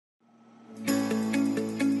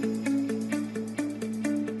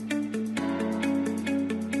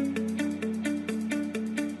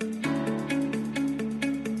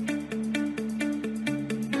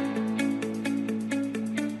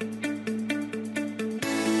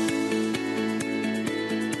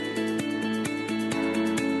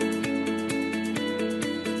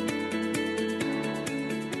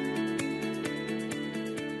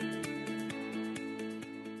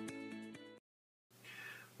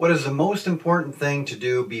What is the most important thing to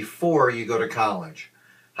do before you go to college?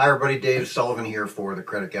 Hi everybody, Dave Sullivan here for the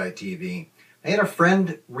Credit Guy TV. I had a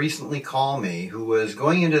friend recently call me who was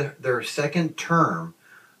going into their second term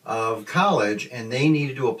of college and they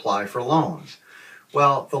needed to apply for loans.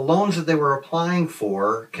 Well, the loans that they were applying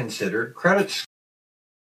for considered credit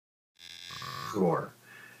score.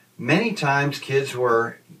 Many times kids who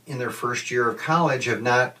are in their first year of college have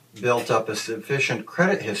not built up a sufficient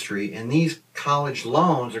credit history, and these college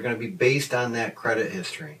loans are going to be based on that credit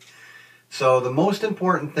history. So the most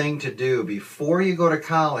important thing to do before you go to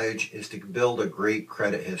college is to build a great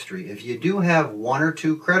credit history. If you do have one or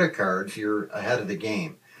two credit cards, you're ahead of the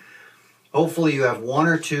game. Hopefully you have one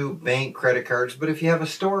or two bank credit cards, but if you have a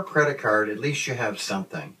store credit card, at least you have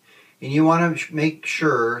something. And you want to make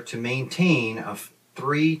sure to maintain a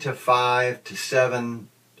 3 to 5 to 7%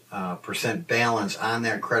 balance on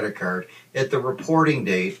that credit card at the reporting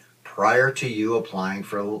date prior to you applying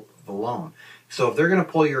for the loan. So if they're going to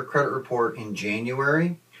pull your credit report in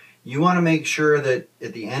January, you want to make sure that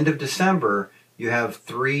at the end of December you have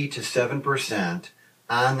 3 to 7%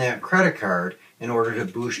 on that credit card in order to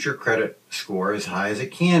boost your credit score as high as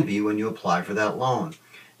it can be when you apply for that loan.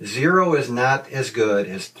 0 is not as good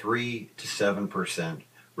as 3 to 7%.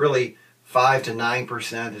 Really, 5 to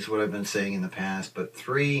 9% is what I've been saying in the past, but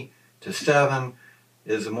 3 to 7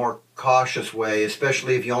 is a more cautious way,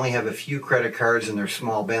 especially if you only have a few credit cards and they're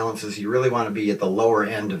small balances. You really want to be at the lower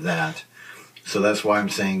end of that. So that's why I'm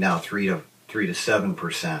saying now 3 to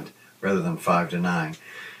 7% rather than 5 to 9.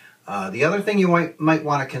 The other thing you might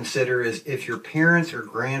want to consider is if your parents or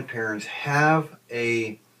grandparents have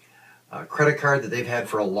a credit card that they've had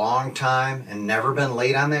for a long time and never been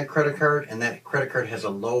late on that credit card, and that credit card has a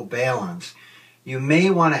low balance, you may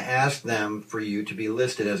want to ask them for you to be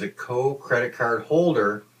listed as a co-credit card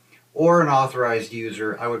holder or an authorized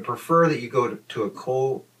user. I would prefer that you go to a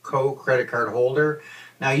co-credit card holder.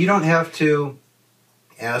 Now, you don't have to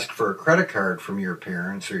ask for a credit card from your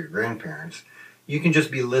parents or your grandparents. You can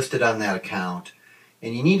just be listed on that account,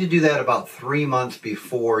 and you need to do that about 3 months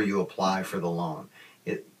before you apply for the loan.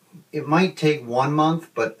 It might take 1 month,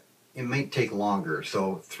 but it might take longer.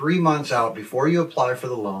 So 3 months out before you apply for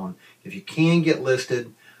the loan, if you can get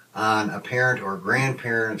listed on a parent or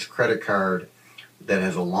grandparent's credit card that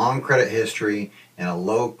has a long credit history and a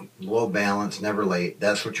low balance, never late,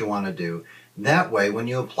 that's what you want to do. That way, when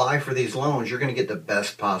you apply for these loans, you're going to get the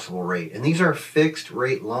best possible rate. And these are fixed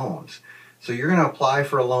rate loans. So you're going to apply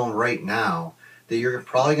for a loan right now that you're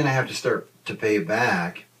probably going to have to start to pay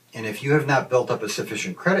back. And if you have not built up a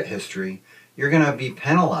sufficient credit history, you're going to be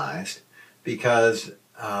penalized because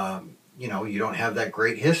you don't have that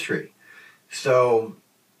great history. So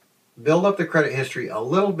build up the credit history a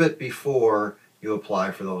little bit before you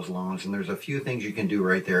apply for those loans, and there's a few things you can do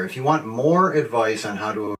right there. If you want more advice on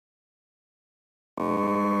how to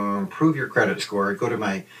improve your credit score, go to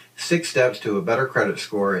my 6 steps to a better credit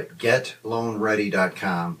score at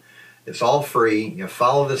getloanready.com. It's all free. You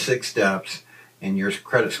follow the 6 steps and your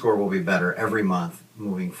credit score will be better every month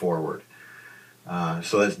moving forward.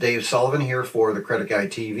 So that's Dave Sullivan here for the Credit Guy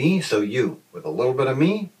TV. So with a little bit of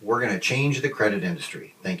me, we're going to change the credit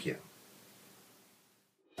industry. Thank you.